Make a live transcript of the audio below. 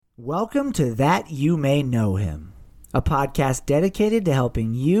Welcome to That You May Know Him, a podcast dedicated to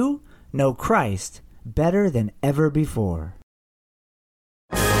helping you know Christ better than ever before.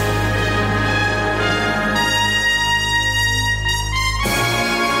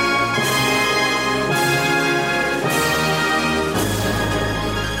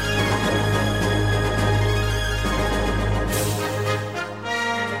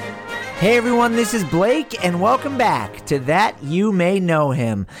 Hey everyone, this is Blake, and welcome back to That You May Know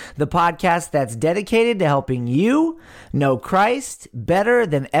Him, the podcast that's dedicated to helping you know Christ better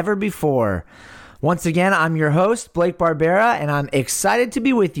than ever before. Once again, I'm your host, Blake Barbera, and I'm excited to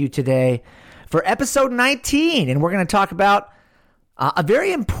be with you today for episode 19, and we're going to talk about a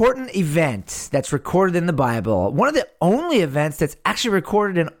very important event that's recorded in the Bible, one of the only events that's actually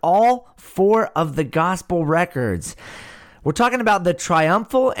recorded in all four of the gospel records. We're talking about the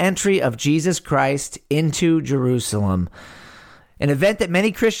triumphal entry of Jesus Christ into Jerusalem, an event that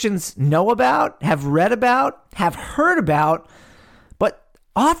many Christians know about, have read about, have heard about, but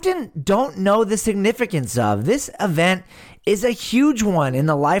often don't know the significance of. This event is a huge one in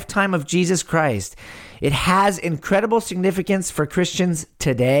the lifetime of Jesus Christ. It has incredible significance for Christians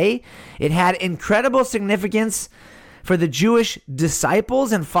today. It had incredible significance for the Jewish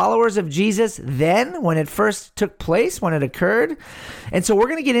disciples and followers of Jesus then, when it first took place, when it occurred. And so we're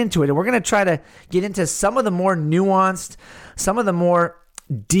going to get into it, and we're going to try to get into some of the more nuanced, some of the more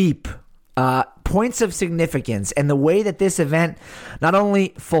deep points of significance, and the way that this event not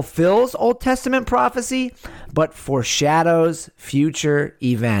only fulfills Old Testament prophecy, but foreshadows future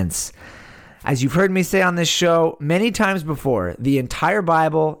events. As you've heard me say on this show many times before, the entire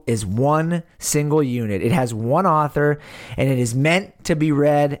Bible is one single unit. It has one author, and it is meant to be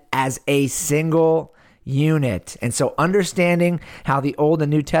read as a single unit. And so understanding how the Old and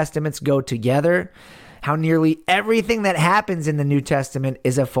New Testaments go together, how nearly everything that happens in the New Testament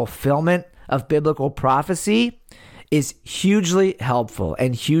is a fulfillment of biblical prophecy, is hugely helpful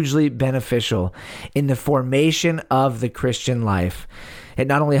and hugely beneficial in the formation of the Christian life. It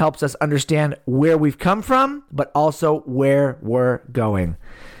not only helps us understand where we've come from, but also where we're going.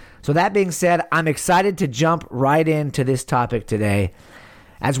 So that being said, I'm excited to jump right into this topic today.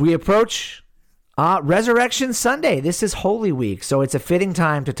 As we approach Resurrection Sunday, this is Holy Week, so it's a fitting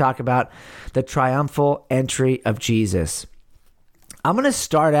time to talk about the triumphal entry of Jesus. I'm going to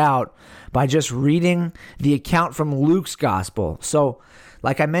start out by just reading the account from Luke's gospel. So,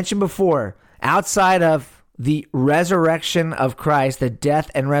 like I mentioned before, outside of the resurrection of Christ, the death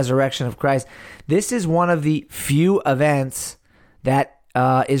and resurrection of Christ, this is one of the few events that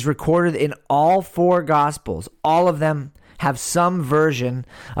is recorded in all four Gospels. All of them have some version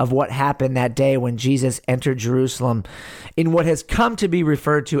of what happened that day when Jesus entered Jerusalem in what has come to be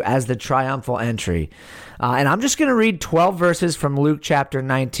referred to as the triumphal entry. And I'm just going to read 12 verses from Luke chapter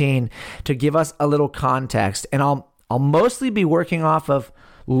 19 to give us a little context. And I'll mostly be working off of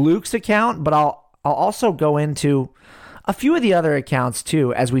Luke's account, but I'll also go into a few of the other accounts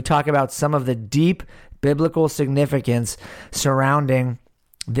too, as we talk about some of the deep biblical significance surrounding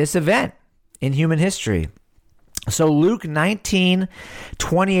this event in human history. So Luke 19,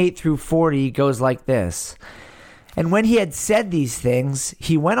 28 through 40 goes like this. And when he had said these things,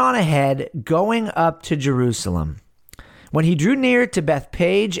 he went on ahead, going up to Jerusalem. When he drew near to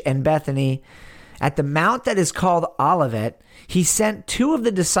Bethpage and Bethany, at the mount that is called Olivet, he sent two of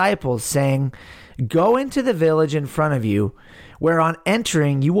the disciples, saying, "Go into the village in front of you, where on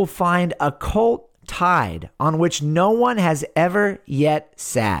entering you will find a colt tied, on which no one has ever yet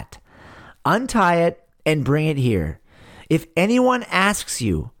sat. Untie it and bring it here. If anyone asks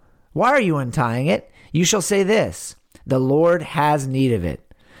you, 'Why are you untying it?' you shall say this, 'The Lord has need of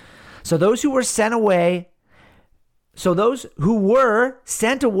it.'" So those who were sent away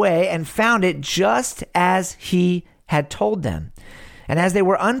and found it just as he had told them. And as they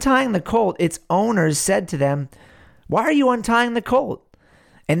were untying the colt, its owners said to them, "Why are you untying the colt?"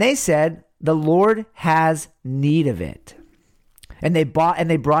 And they said, "The Lord has need of it." And they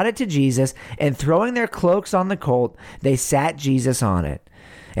brought it to Jesus, and throwing their cloaks on the colt, they sat Jesus on it.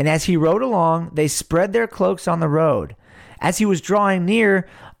 And as he rode along, they spread their cloaks on the road. As he was drawing near,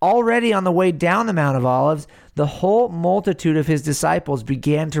 already on the way down the Mount of Olives, the whole multitude of his disciples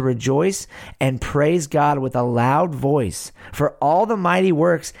began to rejoice and praise God with a loud voice for all the mighty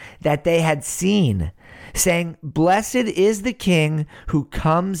works that they had seen, saying, "Blessed is the King who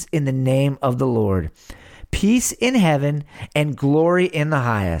comes in the name of the Lord. Peace in heaven and glory in the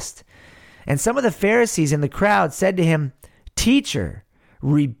highest." And some of the Pharisees in the crowd said to him, "Teacher,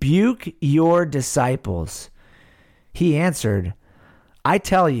 rebuke your disciples." He answered, "I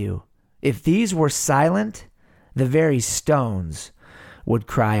tell you, if these were silent, the very stones would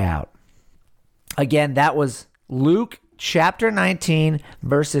cry out. Again, that was Luke chapter 19,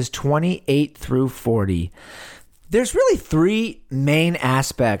 verses 28 through 40. There's really three main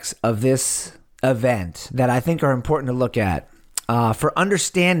aspects of this event that I think are important to look at for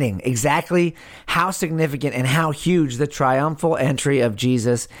understanding exactly how significant and how huge the triumphal entry of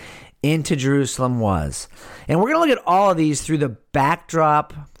Jesus into Jerusalem was. And we're going to look at all of these through the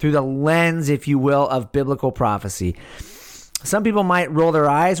backdrop, through the lens, if you will, of biblical prophecy. Some people might roll their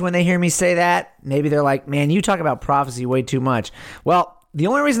eyes when they hear me say that. Maybe they're like, man, you talk about prophecy way too much. Well, the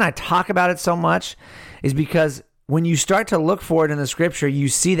only reason I talk about it so much is because when you start to look for it in the scripture, you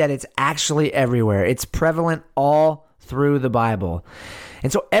see that it's actually everywhere. It's prevalent all through the Bible.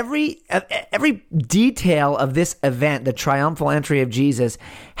 And so every detail of this event, the triumphal entry of Jesus,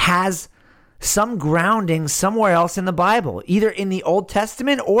 has some grounding somewhere else in the Bible, either in the Old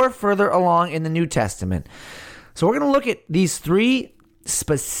Testament or further along in the New Testament. So we're going to look at these three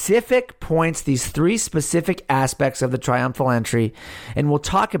specific points, these three specific aspects of the triumphal entry, and we'll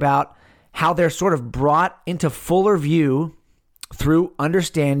talk about how they're sort of brought into fuller view through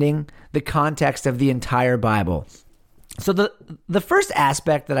understanding the context of the entire Bible. So the first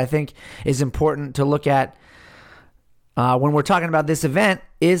aspect that I think is important to look at when we're talking about this event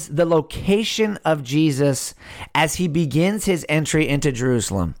is the location of Jesus as he begins his entry into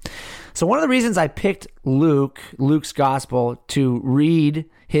Jerusalem. So one of the reasons I picked Luke's gospel, to read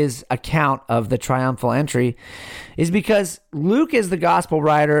his account of the triumphal entry is because Luke is the gospel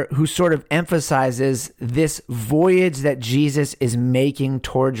writer who sort of emphasizes this voyage that Jesus is making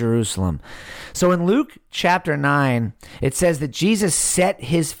toward Jerusalem. So in Luke chapter 9, it says that Jesus set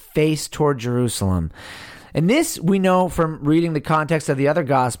his face toward Jerusalem. And this, we know from reading the context of the other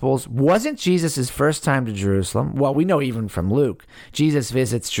Gospels, wasn't Jesus' first time to Jerusalem. Well, we know even from Luke, Jesus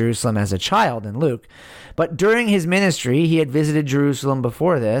visits Jerusalem as a child in Luke. But during his ministry, he had visited Jerusalem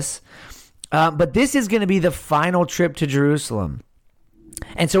before this. But this is going to be the final trip to Jerusalem.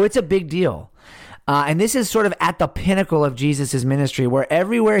 And so it's a big deal. And this is sort of at the pinnacle of Jesus' ministry, where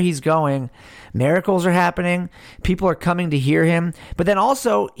everywhere he's going, miracles are happening, people are coming to hear him, but then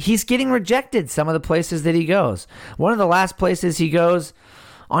also he's getting rejected some of the places that he goes. One of the last places he goes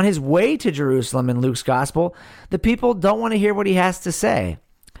on his way to Jerusalem in Luke's gospel, the people don't want to hear what he has to say.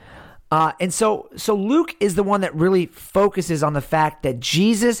 And so Luke is the one that really focuses on the fact that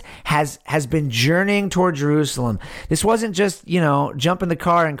Jesus has been journeying toward Jerusalem. This wasn't just, jump in the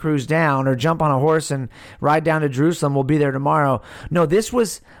car and cruise down, or jump on a horse and ride down to Jerusalem. We'll be there tomorrow. No, this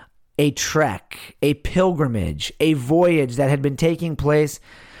was a trek, a pilgrimage, a voyage that had been taking place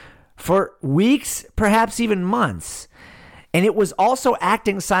for weeks, perhaps even months. And it was also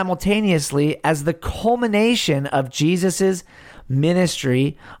acting simultaneously as the culmination of Jesus's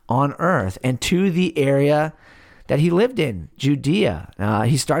ministry on earth and to the area that he lived in, Judea.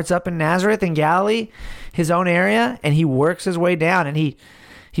 He starts up in Nazareth in Galilee, his own area, and he works his way down, and he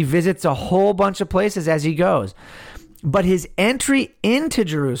visits a whole bunch of places as he goes. But his entry into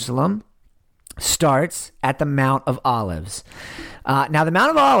Jerusalem starts at the Mount of Olives. Now, the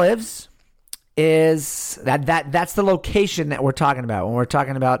Mount of Olives is that's the location that we're talking about when we're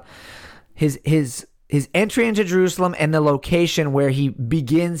talking about his entry into Jerusalem and the location where he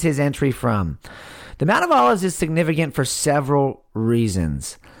begins his entry from. The Mount of Olives is significant for several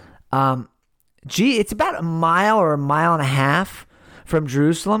reasons. It's about a mile or a mile and a half from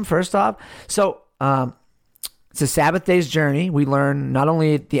Jerusalem, first off. So it's a Sabbath day's journey. We learn not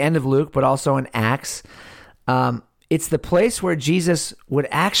only at the end of Luke, but also in Acts. It's the place where Jesus would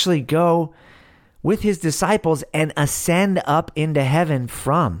actually go with his disciples and ascend up into heaven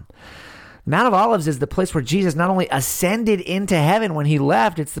from. Mount of Olives is the place where Jesus not only ascended into heaven when he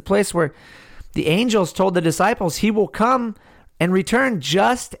left, it's the place where the angels told the disciples he will come and return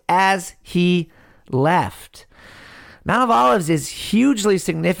just as he left. Mount of Olives is hugely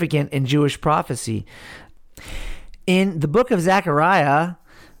significant in Jewish prophecy. In the book of Zechariah,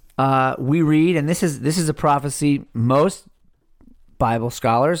 we read, and this is a prophecy most Bible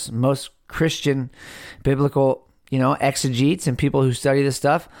scholars, most Christian biblical exegetes and people who study this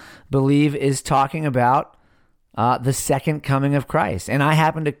stuff believe is talking about the second coming of Christ. And I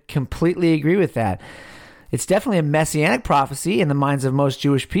happen to completely agree with that. It's definitely a messianic prophecy in the minds of most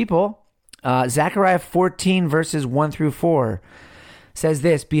Jewish people. Zechariah 14 verses 1 through 4 says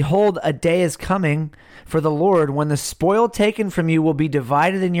this: "Behold, a day is coming for the Lord when the spoil taken from you will be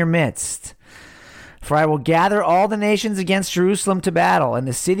divided in your midst. For I will gather all the nations against Jerusalem to battle, and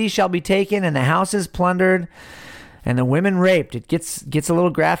the city shall be taken, and the houses plundered, and the women raped." It gets a little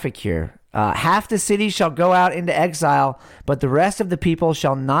graphic here. Half the city shall go out into exile, but the rest of the people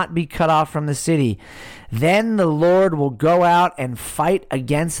shall not be cut off from the city. Then the Lord will go out and fight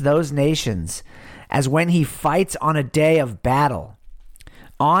against those nations, as when he fights on a day of battle.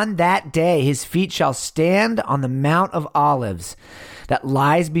 On that day his feet shall stand on the Mount of Olives that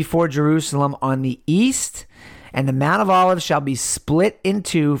lies before Jerusalem on the east, and the Mount of Olives shall be split in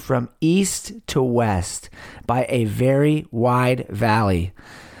two from east to west by a very wide valley,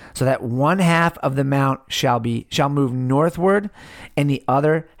 so that one half of the mount shall move northward and the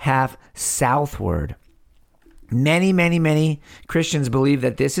other half southward. Many, many, many Christians believe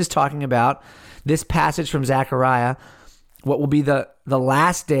that this is talking about this passage from Zechariah, what will be the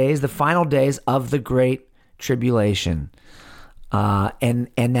last days, the final days of the Great Tribulation. And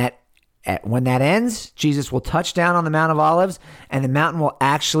that when that ends, Jesus will touch down on the Mount of Olives, and the mountain will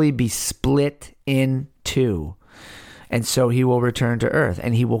actually be split in two. And so he will return to earth,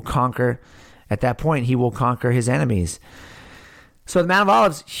 and he will conquer, at that point, he will conquer his enemies. So the Mount of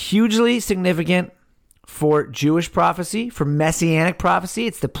Olives, hugely significant for Jewish prophecy, for Messianic prophecy.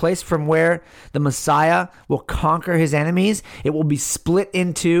 It's the place from where the Messiah will conquer his enemies. It will be split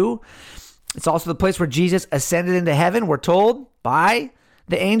in two. It's also the place where Jesus ascended into heaven. We're told by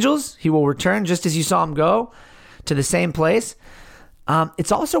the angels, he will return just as you saw him go to the same place.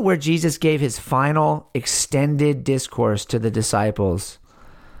 It's also where Jesus gave his final extended discourse to the disciples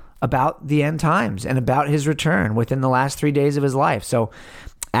about the end times and about his return within the last 3 days of his life. So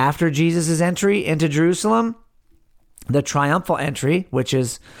after Jesus' entry into Jerusalem, the triumphal entry, which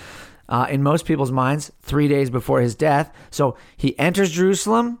is in most people's minds 3 days before his death. So he enters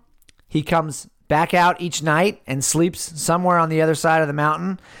Jerusalem, he comes back out each night and sleeps somewhere on the other side of the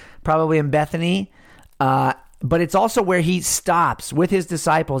mountain, probably in Bethany. But it's also where he stops with his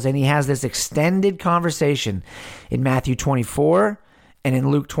disciples and he has this extended conversation in Matthew 24 and in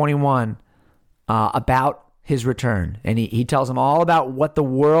Luke 21 about his return. And he tells them all about what the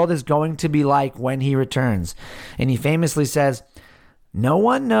world is going to be like when he returns. And he famously says, no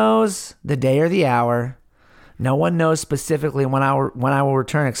one knows the day or the hour. No one knows specifically when I will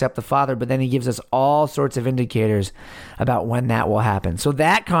return except the Father, but then he gives us all sorts of indicators about when that will happen. So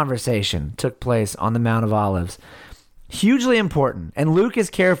that conversation took place on the Mount of Olives. Hugely important. And Luke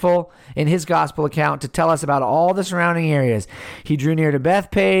is careful in his gospel account to tell us about all the surrounding areas. He drew near to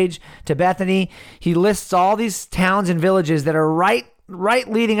Bethpage, to Bethany. He lists all these towns and villages that are right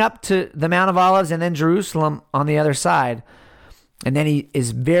leading up to the Mount of Olives and then Jerusalem on the other side. And then he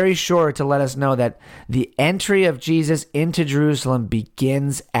is very sure to let us know that the entry of Jesus into Jerusalem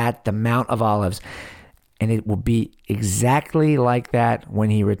begins at the Mount of Olives. And it will be exactly like that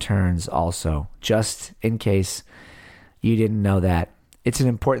when he returns also, just in case you didn't know that. It's an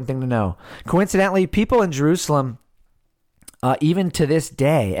important thing to know. Coincidentally, people in Jerusalem, even to this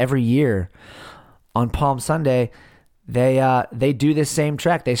day, every year on Palm Sunday, they do this same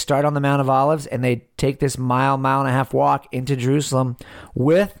trek. They start on the Mount of Olives and they take this mile and a half walk into Jerusalem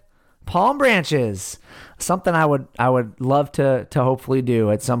with palm branches. Something I would love to hopefully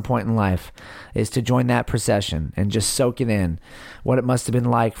do at some point in life is to join that procession and just soak it in, what it must have been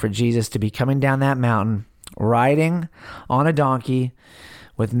like for Jesus to be coming down that mountain, riding on a donkey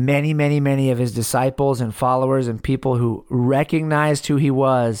with many, many, many of his disciples and followers and people who recognized who he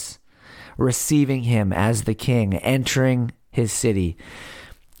was, receiving him as the king, entering his city.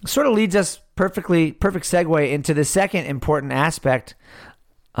 Sort of leads us perfect segue into the second important aspect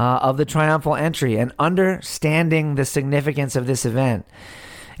of the triumphal entry and understanding the significance of this event.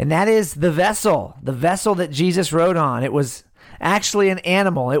 And that is the vessel that Jesus rode on. It was actually an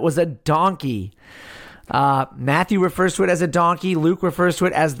animal. It was a donkey. Matthew refers to it as a donkey. Luke refers to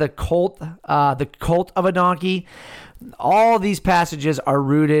it as the colt of a donkey. All these passages are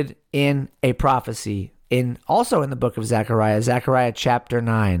rooted in a prophecy, also in the book of Zechariah chapter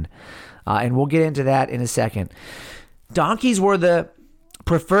 9. And we'll get into that in a second. Donkeys were the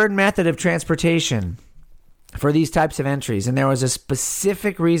preferred method of transportation for these types of entries, and there was a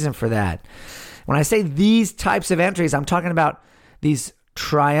specific reason for that. When I say these types of entries, I'm talking about these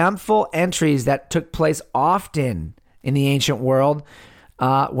triumphal entries that took place often in the ancient world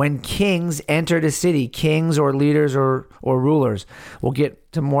when kings entered a city, kings or leaders or rulers. We'll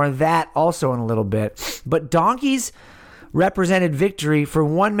get to more of that also in a little bit. But donkeys represented victory for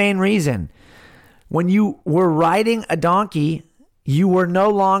one main reason. When you were riding a donkey, you were no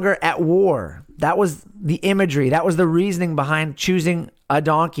longer at war. That was the imagery. That was the reasoning behind choosing a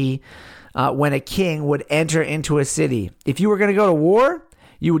donkey when a king would enter into a city. If you were going to go to war,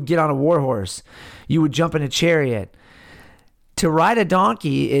 you would get on a war horse. You would jump in a chariot. To ride a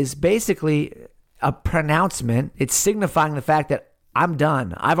donkey is basically a pronouncement. It's signifying the fact that I'm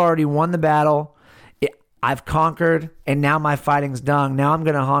done. I've already won the battle. I've conquered, and now my fighting's done. Now I'm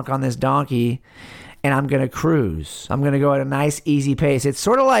going to honk on this donkey, and I'm going to cruise. I'm going to go at a nice, easy pace. It's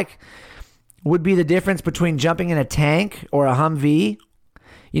sort of like would be the difference between jumping in a tank or a Humvee,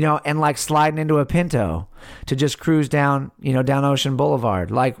 and like sliding into a Pinto to just cruise down, down Ocean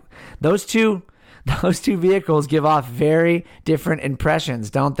Boulevard. Like those two vehicles give off very different impressions,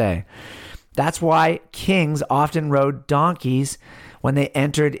 don't they? That's why kings often rode donkeys when they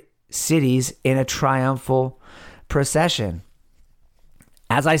entered cities in a triumphal procession.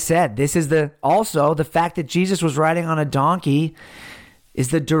 As I said, this is also the fact that Jesus was riding on a donkey is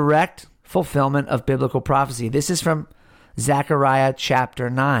the direct fulfillment of biblical prophecy. This is from Zechariah chapter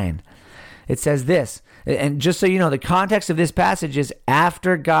 9. It says this, and just so you know, the context of this passage is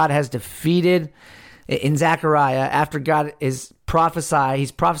after God has defeated, in Zechariah, after God is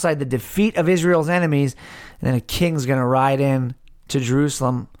he's prophesied the defeat of Israel's enemies, and then a king's going to ride in to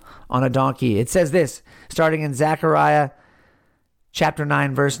Jerusalem on a donkey. It says this, starting in Zechariah chapter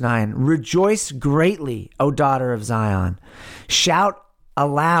 9, verse 9, "Rejoice greatly, O daughter of Zion. Shout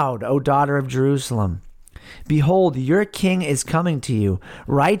aloud, O daughter of Jerusalem. Behold, your king is coming to you.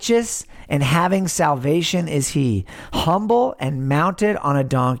 Righteous and having salvation is he, humble and mounted on a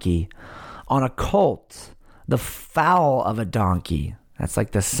donkey, on a colt, the foal of a donkey." That's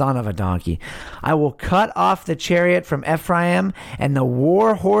like the son of a donkey. "I will cut off the chariot from Ephraim and the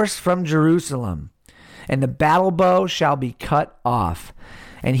war horse from Jerusalem, and the battle bow shall be cut off.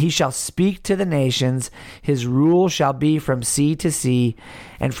 And he shall speak to the nations. His rule shall be from sea to sea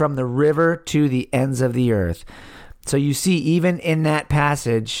and from the river to the ends of the earth." So you see, even in that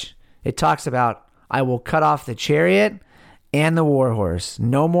passage, it talks about, I will cut off the chariot and the war horse.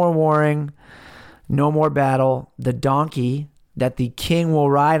 No more warring, no more battle. The donkey that the king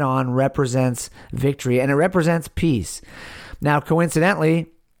will ride on represents victory, and it represents peace. Now, coincidentally,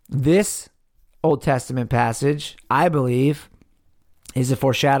 this Old Testament passage, I believe, is a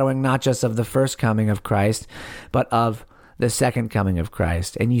foreshadowing not just of the first coming of Christ, but of the second coming of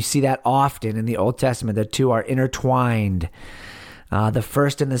Christ. And you see that often in the Old Testament. The two are intertwined. The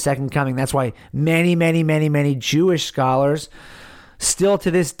first and the second coming. That's why many Jewish scholars still to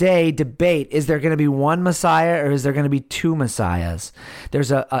this day debate, is there going to be one Messiah or is there going to be two Messiahs?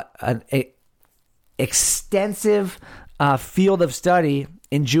 There's an extensive field of study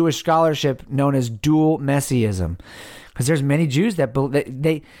in Jewish scholarship known as dual messianism, because there's many Jews that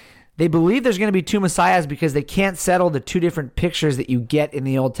they believe there's going to be two Messiahs because they can't settle the two different pictures that you get in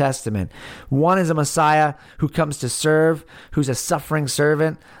the Old Testament. One is a Messiah who comes to serve, who's a suffering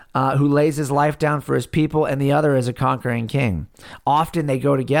servant, who lays his life down for his people, and the other is a conquering king. Often they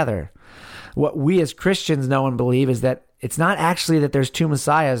go together. What we as Christians know and believe is that it's not actually that there's two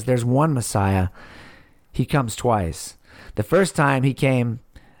Messiahs, there's one Messiah. He comes twice. The first time he came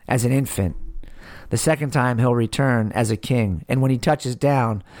as an infant. The second time he'll return as a king. And when he touches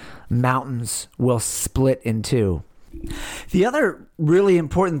down, mountains will split in two. The other really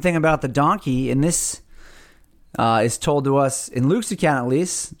important thing about the donkey, and this is told to us in Luke's account at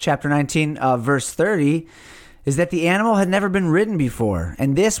least, chapter 19, verse 30, is that the animal had never been ridden before.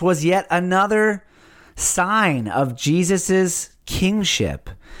 And this was yet another sign of Jesus's kingship.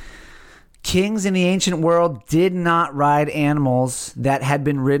 Kings in the ancient world did not ride animals that had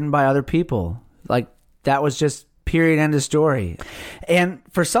been ridden by other people. Like, that was just period, end of story. And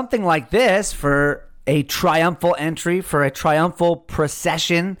for something like this, for a triumphal entry, for a triumphal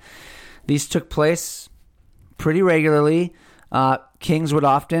procession, these took place pretty regularly. Kings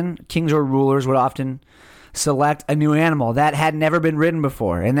or rulers would often select a new animal that had never been ridden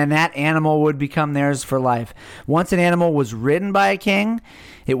before, and then that animal would become theirs for life. Once an animal was ridden by a king,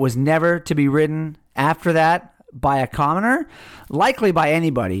 it was never to be ridden after that by a commoner, likely by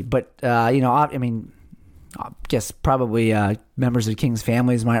anybody. But I guess probably members of the king's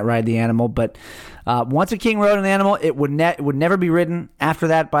families might ride the animal. But once a king rode an animal, it would never be ridden after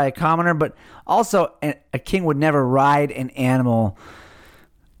that by a commoner. But also, a king would never ride an animal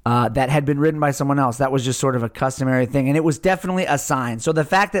that had been ridden by someone else. That was just sort of a customary thing, and it was definitely a sign. So the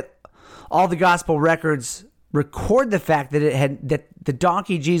fact that all the gospel records record the fact that the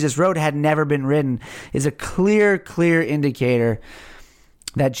donkey Jesus rode had never been ridden is a clear indicator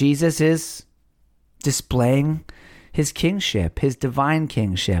that Jesus is displaying his kingship, his divine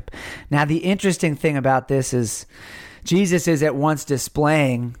kingship. Now, the interesting thing about this is Jesus is at once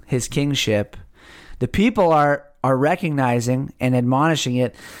displaying his kingship. The people are recognizing and admonishing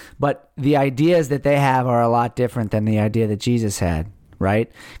it, but the ideas that they have are a lot different than the idea that Jesus had, right?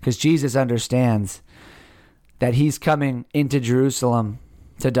 Because Jesus understands that he's coming into Jerusalem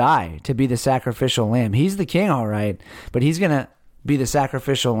to die, to be the sacrificial lamb. He's the king, all right, but he's going to be the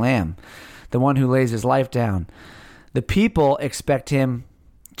sacrificial lamb, the one who lays his life down. The people expect him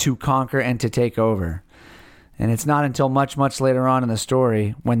to conquer and to take over. And it's not until much, much later on in the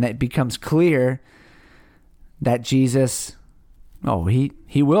story when it becomes clear that Jesus,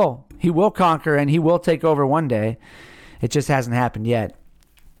 he will conquer and he will take over one day. It just hasn't happened yet.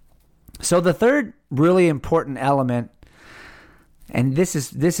 So the third really important element, and this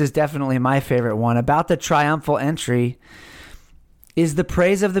is definitely my favorite one, about the triumphal entry, is the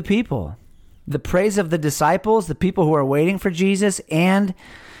praise of the people. The praise of the disciples, the people who are waiting for Jesus, and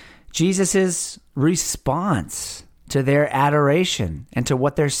Jesus's response to their adoration and to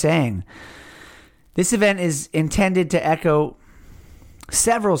what they're saying. This event is intended to echo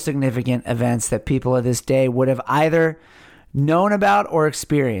several significant events that people of this day would have either known about or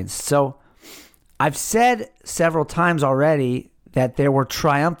experienced. So I've said several times already that there were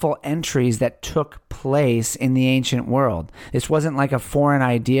triumphal entries that took place in the ancient world. This wasn't like a foreign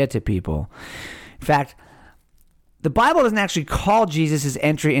idea to people. In fact, the Bible doesn't actually call Jesus'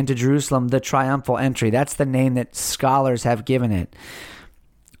 entry into Jerusalem the triumphal entry. That's the name that scholars have given it.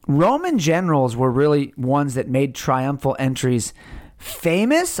 Roman generals were really ones that made triumphal entries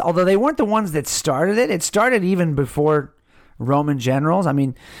famous, although they weren't the ones that started it. It started even before Roman generals. I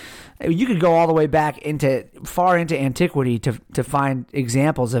mean, you could go all the way back far into antiquity to find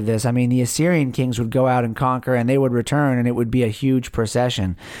examples of this. I mean, the Assyrian kings would go out and conquer, and they would return, and it would be a huge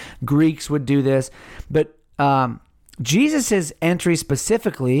procession. Greeks would do this, but Jesus's entry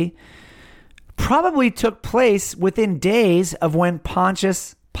specifically probably took place within days of when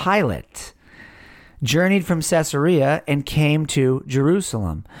Pontius Pilate journeyed from Caesarea and came to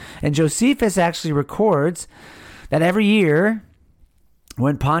Jerusalem. And Josephus actually records that every year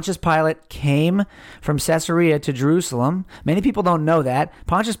when Pontius Pilate came from Caesarea to Jerusalem, many people don't know that.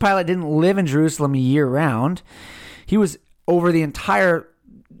 Pontius Pilate didn't live in Jerusalem year-round. He was over the entire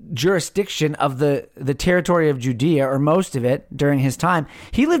jurisdiction of the territory of Judea, or most of it, during his time.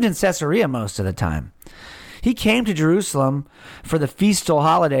 He lived in Caesarea most of the time. He came to Jerusalem for the festal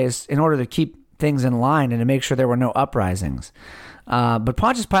holidays in order to keep things in line and to make sure there were no uprisings. But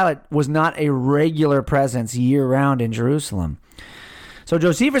Pontius Pilate was not a regular presence year-round in Jerusalem. So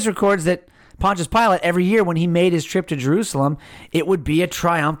Josephus records that Pontius Pilate, every year when he made his trip to Jerusalem, it would be a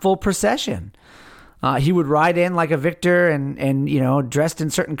triumphal procession. He would ride in like a victor and dressed in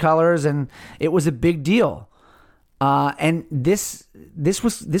certain colors, and it was a big deal. And this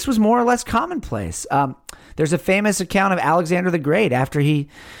was more or less commonplace. There's a famous account of Alexander the Great after he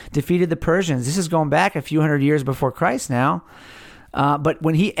defeated the Persians. This is going back a few hundred years before Christ now. But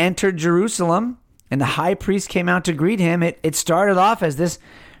when he entered Jerusalem and the high priest came out to greet him, it started off as this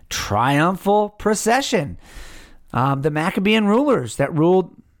triumphal procession. The Maccabean rulers that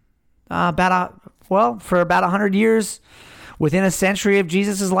ruled for about 100 years within a century of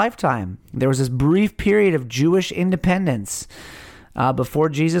Jesus' lifetime. There was this brief period of Jewish independence before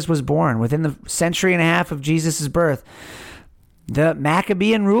Jesus was born. Within the century and a half of Jesus' birth, the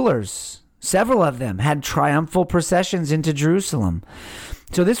Maccabean rulers, several of them, had triumphal processions into Jerusalem.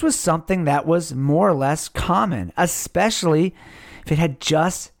 So this was something that was more or less common, especially if it had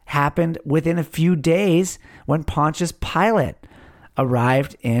just happened within a few days when Pontius Pilate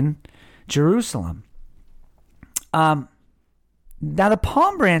arrived in Jerusalem. Now, the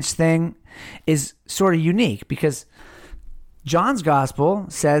palm branch thing is sort of unique because John's gospel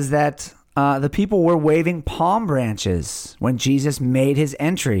says that the people were waving palm branches when Jesus made his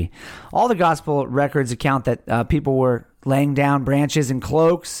entry. All the gospel records account that people were laying down branches and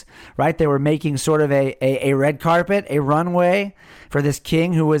cloaks, right? They were making sort of a red carpet, a runway for this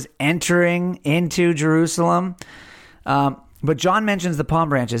king who was entering into Jerusalem. But John mentions the palm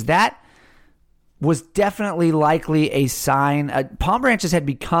branches. That was definitely likely a sign. Palm branches had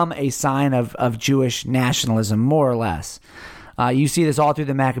become a sign of Jewish nationalism, more or less. You see this all through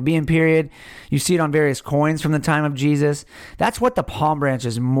the Maccabean period. You see it on various coins from the time of Jesus. That's what the palm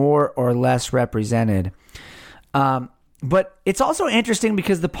branches more or less represented. But it's also interesting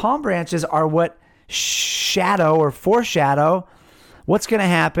because the palm branches are what shadow or foreshadow what's going to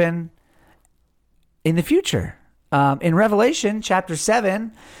happen in the future. In Revelation chapter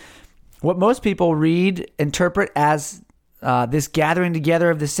 7, what most people interpret as this gathering together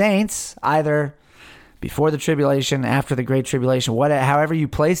of the saints, either before the tribulation, after the great tribulation, however you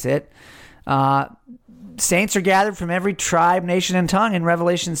place it, saints are gathered from every tribe, nation, and tongue in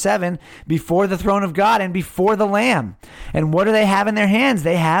Revelation 7 before the throne of God and before the Lamb. And what do they have in their hands?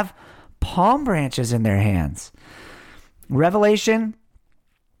 They have palm branches in their hands. Revelation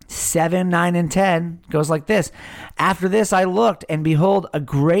 7, 9, and 10 goes like this. After this I looked, and behold, a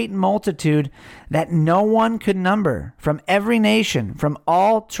great multitude that no one could number, from every nation, from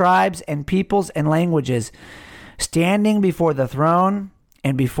all tribes and peoples and languages, standing before the throne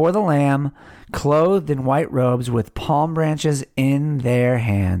and before the Lamb, clothed in white robes with palm branches in their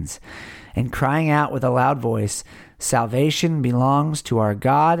hands, and crying out with a loud voice, Salvation belongs to our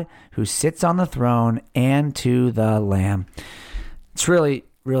God who sits on the throne and to the Lamb. It's really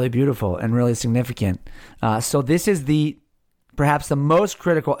beautiful and really significant. So this is perhaps the most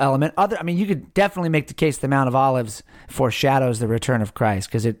critical element. You could definitely make the case the Mount of Olives foreshadows the return of Christ,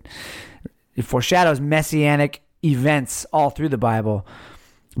 because it foreshadows messianic events all through the Bible.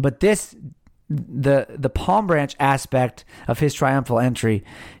 But the palm branch aspect of his triumphal entry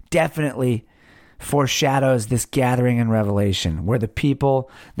definitely foreshadows this gathering in Revelation, where the people,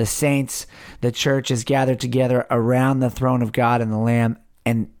 the saints, the church is gathered together around the throne of God and the Lamb,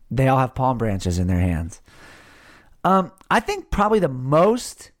 and they all have palm branches in their hands. I think probably the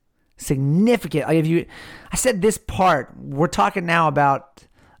most significant, I said this part, we're talking now about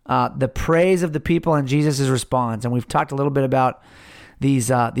the praise of the people and Jesus' response, and we've talked a little bit about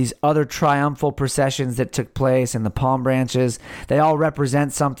these other triumphal processions that took place and the palm branches. They all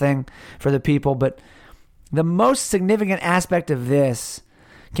represent something for the people, but the most significant aspect of this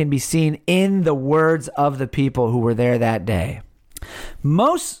can be seen in the words of the people who were there that day.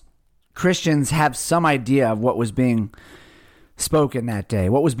 Most Christians have some idea of what was being spoken that day,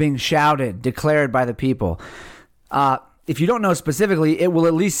 what was being shouted, declared by the people. If you don't know specifically, it will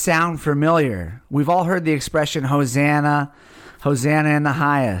at least sound familiar. We've all heard the expression, Hosanna, Hosanna in the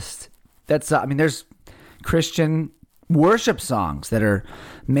highest. There's Christian worship songs that are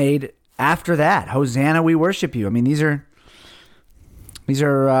made after that. Hosanna, we worship you.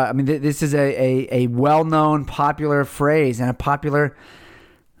 This is a well-known, popular phrase, and a popular,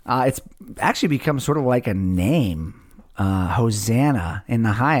 it's actually become sort of like a name, Hosanna in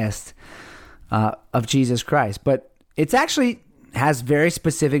the highest of Jesus Christ. But it's actually has very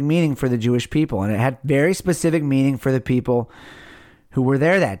specific meaning for the Jewish people, and it had very specific meaning for the people who were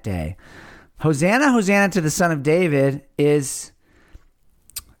there that day. Hosanna, Hosanna to the Son of David is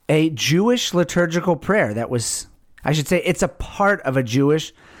a Jewish liturgical prayer it's a part of a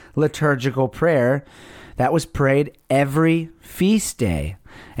Jewish liturgical prayer that was prayed every feast day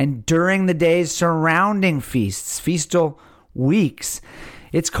and during the days surrounding feasts, feastal weeks.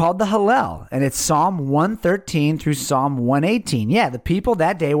 It's called the Hallel, and it's Psalm 113 through Psalm 118. Yeah, the people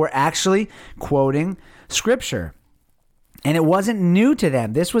that day were actually quoting Scripture, and it wasn't new to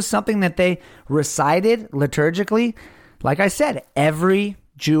them. This was something that they recited liturgically, like I said, every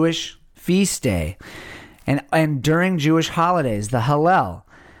Jewish feast day and during Jewish holidays, the Hallel.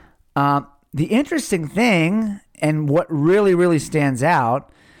 The interesting thing, and what really, really stands out,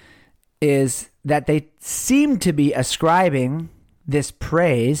 is that they seem to be ascribing this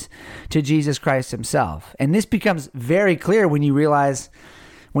praise to Jesus Christ himself. And this becomes very clear when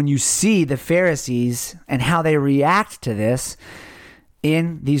you see the Pharisees and how they react to this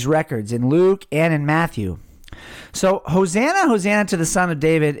in these records, in Luke and in Matthew. So Hosanna, Hosanna to the Son of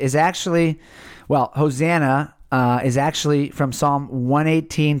David is actually, Hosanna is actually from Psalm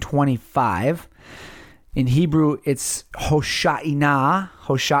 118:25. In Hebrew, it's Hosha'ina.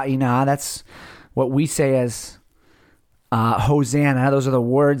 Hosha'ina, that's what we say as Hosanna. Those are the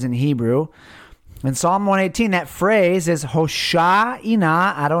words in Hebrew. In Psalm 118, that phrase is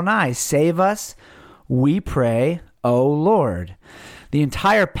Hosha'ina Adonai. Save us, we pray, O Lord. The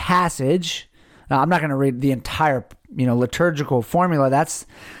entire passage, I'm not going to read the entire liturgical formula. That's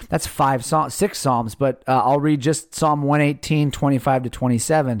 6 Psalms, but I'll read just Psalm 118:25 to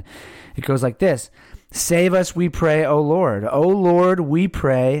 27. It goes like this. Save us, we pray, O Lord. O Lord, we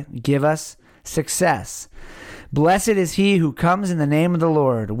pray, give us success. Blessed is he who comes in the name of the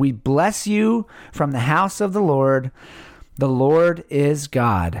Lord. We bless you from the house of the Lord. The Lord is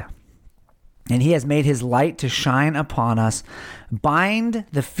God, and he has made his light to shine upon us. Bind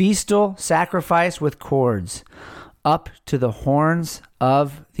the festal sacrifice with cords up to the horns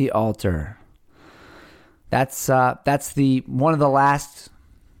of the altar. That's the one of the last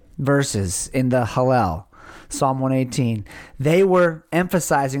verses in the Hallel, Psalm 118. They were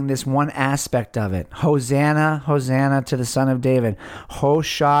emphasizing this one aspect of it. Hosanna, Hosanna to the Son of David.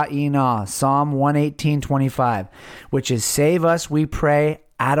 Hosha'ina, Psalm 118:25, which is save us, we pray,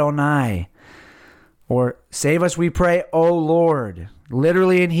 Adonai. Or save us, we pray, O Lord.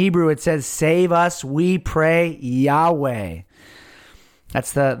 Literally in Hebrew, it says, save us, we pray, Yahweh.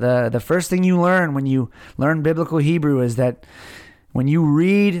 That's the first thing you learn when you learn biblical Hebrew, is that When you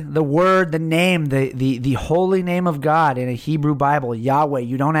read the word, the name, the holy name of God in a Hebrew Bible, Yahweh,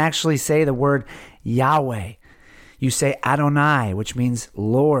 you don't actually say the word Yahweh. You say Adonai, which means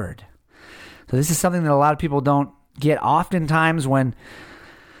Lord. So this is something that a lot of people don't get. Oftentimes when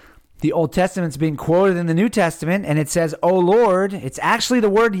the Old Testament's being quoted in the New Testament and it says, "Oh Lord," it's actually the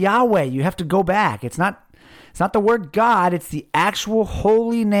word Yahweh. You have to go back. It's not the word God. It's the actual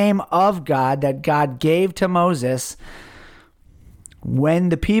holy name of God that God gave to Moses. When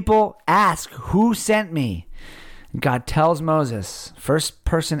the people ask, "Who sent me?" God tells Moses, first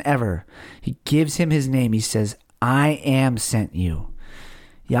person ever, he gives him his name. He says, "I am sent you."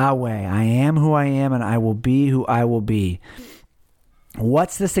 Yahweh, I am who I am, and I will be who I will be.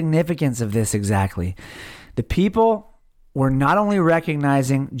 What's the significance of this exactly? The people were not only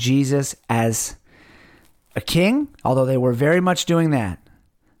recognizing Jesus as a king, although they were very much doing that.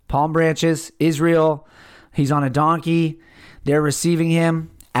 Palm branches, Israel, he's on a donkey. They're receiving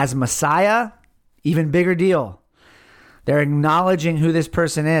him as Messiah. Even bigger deal. They're acknowledging who this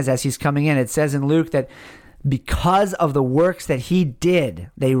person is as he's coming in. It says in Luke that because of the works that he did,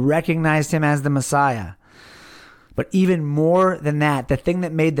 they recognized him as the Messiah. But even more than that, the thing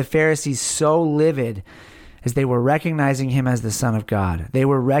that made the Pharisees so livid is they were recognizing him as the Son of God. They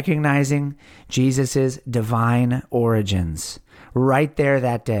were recognizing Jesus's divine origins right there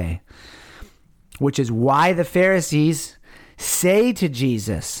that day, which is why the Pharisees say to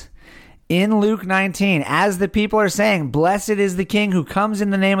Jesus in Luke 19, as the people are saying, "Blessed is the King who comes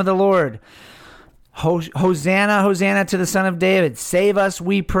in the name of the Lord. Hosanna, Hosanna to the Son of David. Save us,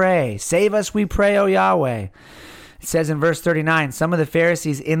 we pray. Save us, we pray, O Yahweh." It says in verse 39, some of the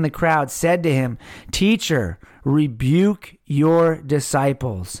Pharisees in the crowd said to him, "Teacher, rebuke your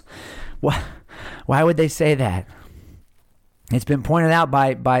disciples." Why would they say that? It's been pointed out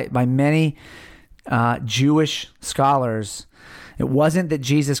by many Jewish scholars. It wasn't that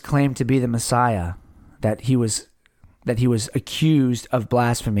Jesus claimed to be the Messiah, that he was accused of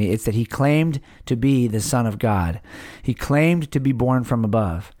blasphemy. It's that he claimed to be the Son of God. He claimed to be born from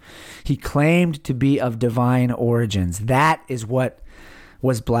above. He claimed to be of divine origins. That is what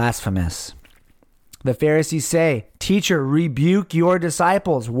was blasphemous. The Pharisees say, "Teacher, rebuke your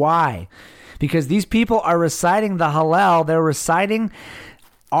disciples." Why? Because these people are reciting the Hallel. They're reciting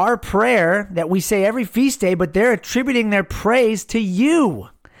our prayer that we say every feast day, but they're attributing their praise to you.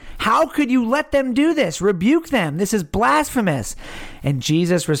 How could you let them do this? Rebuke them. This is blasphemous. And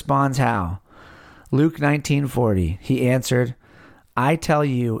Jesus responds how? Luke 19:40. He answered, "I tell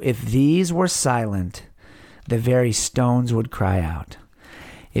you, if these were silent, the very stones would cry out.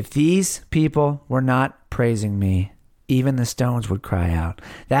 If these people were not praising me, even the stones would cry out."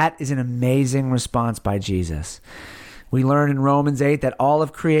 That is an amazing response by Jesus. We learn in Romans 8 that all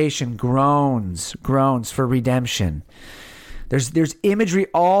of creation groans for redemption. There's imagery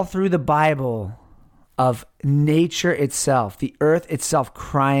all through the Bible of nature itself, the earth itself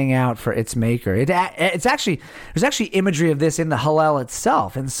crying out for its maker. There's actually imagery of this in the Hallel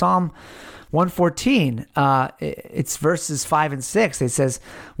itself. In Psalm 114, it's verses 5 and 6. It says,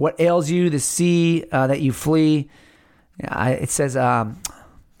 "What ails you, the sea that you flee?" It says,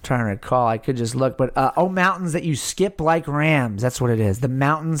 trying to recall, I could just look, but "Oh mountains that you skip like rams." That's what it is. The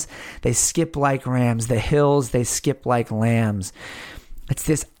mountains, they skip like rams. The hills, they skip like lambs. It's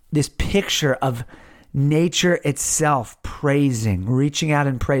this picture of nature itself praising, reaching out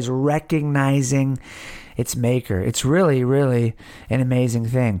in praise, recognizing its maker. It's really, really an amazing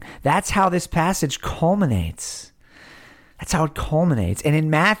thing. That's how this passage culminates. That's how it culminates. And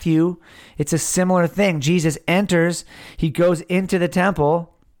in Matthew, it's a similar thing. Jesus enters, he goes into the temple,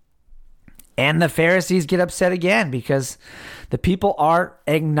 and the Pharisees get upset again because the people are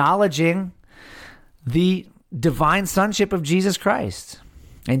acknowledging the divine sonship of Jesus Christ.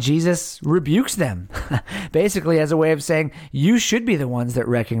 And Jesus rebukes them, basically as a way of saying, you should be the ones that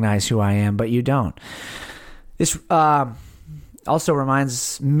recognize who I am, but you don't. This also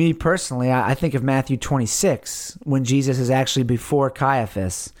reminds me personally, I think of Matthew 26, when Jesus is actually before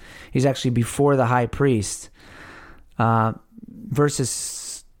Caiaphas. He's actually before the high priest.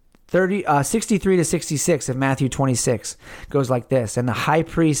 Verses 63 to 66 of Matthew 26 goes like this. "And the high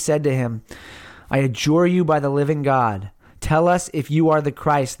priest said to him, I adjure you by the living God, tell us if you are the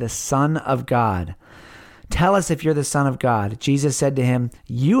Christ, the Son of God. Tell us if you're the Son of God." Jesus said to him,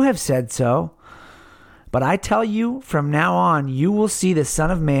 "You have said so. But I tell you, from now on, you will see the Son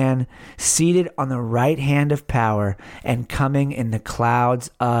of Man seated on the right hand of power and coming in the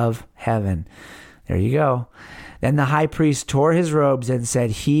clouds of heaven." There you go. Then the high priest tore his robes and said,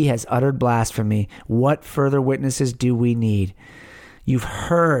 "He has uttered blasphemy. What further witnesses do we need? You've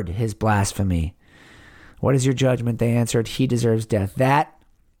heard his blasphemy. What is your judgment? They answered, he deserves death. That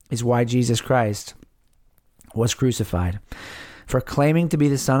is why Jesus Christ was crucified. For claiming to be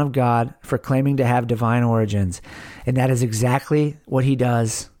the Son of God, for claiming to have divine origins. And that is exactly what he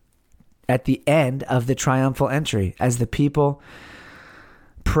does at the end of the triumphal entry, as the people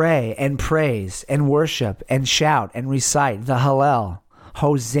pray and praise and worship and shout and recite the Hallel.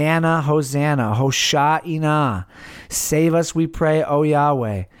 Hosanna, Hosanna, Hosha'ina. Save us, we pray, O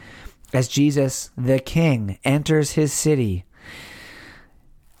Yahweh. As Jesus, the King, enters his city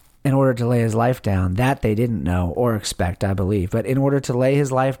in order to lay his life down. That they didn't know or expect, I believe. But in order to lay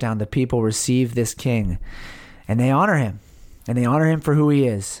his life down, the people receive this King. And they honor him. And they honor him for who he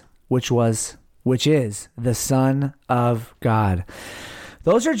is, which is the Son of God.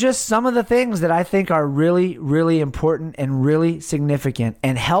 Those are just some of the things that I think are really, really important and really significant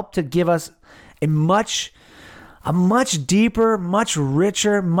and help to give us a much deeper, much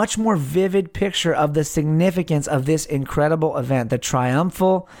richer, much more vivid picture of the significance of this incredible event, the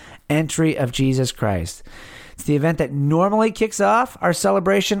triumphal entry of Jesus Christ. It's the event that normally kicks off our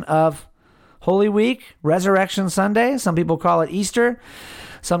celebration of Holy Week, Resurrection Sunday. Some people call it Easter.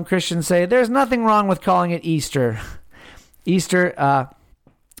 Some Christians say there's nothing wrong with calling it Easter. Easter,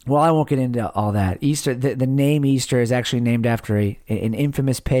 well, I won't get into all that. Easter, the name Easter is actually named after an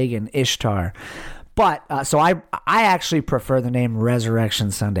infamous pagan, Ishtar. But, so I actually prefer the name Resurrection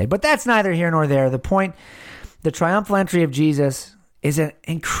Sunday. But that's neither here nor there. The point, the triumphal entry of Jesus is an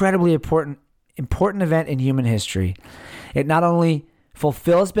incredibly important event in human history. It not only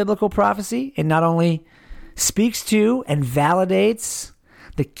fulfills biblical prophecy, it not only speaks to and validates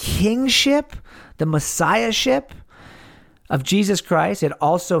the kingship, the messiahship of Jesus Christ, it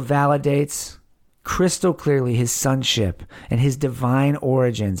also validates crystal clearly his sonship and his divine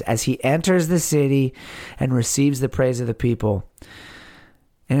origins as he enters the city and receives the praise of the people.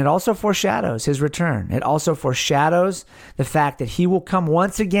 And it also foreshadows his return. It also foreshadows the fact that he will come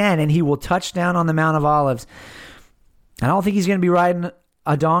once again and he will touch down on the Mount of Olives. I don't think he's going to be riding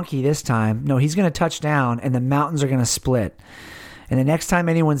a donkey this time. No, he's going to touch down and the mountains are going to split. And the next time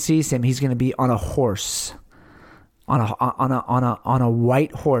anyone sees him, he's going to be on a horse, on a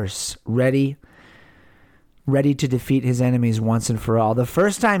white horse, ready to defeat his enemies once and for all. The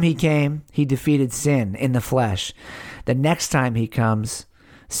first time he came, he defeated sin in the flesh. The next time he comes,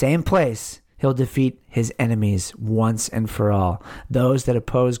 same place, he'll defeat his enemies once and for all, those that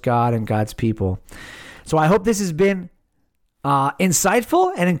oppose God and God's people. So I hope this has been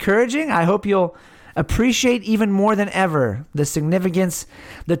insightful and encouraging. I hope you'll appreciate even more than ever the significance,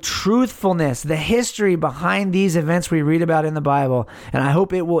 the truthfulness, the history behind these events we read about in the Bible. And I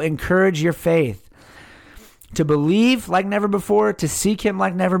hope it will encourage your faith to believe like never before, to seek him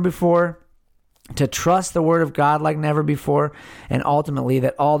like never before, to trust the word of God like never before, and ultimately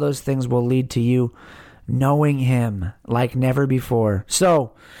that all those things will lead to you knowing him like never before.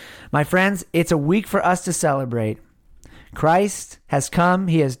 So, my friends, it's a week for us to celebrate. Christ has come,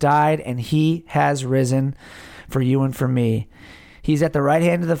 he has died, and he has risen for you and for me. He's at the right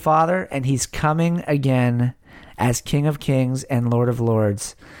hand of the Father, and he's coming again as King of Kings and Lord of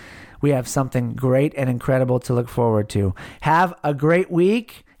Lords. We have something great and incredible to look forward to. Have a great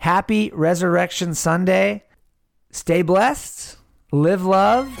week. Happy Resurrection Sunday. Stay blessed, live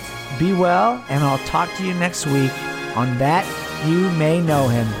loved, be well, and I'll talk to you next week on That You May Know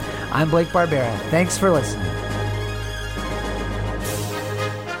Him. I'm Blake Barbera. Thanks for listening.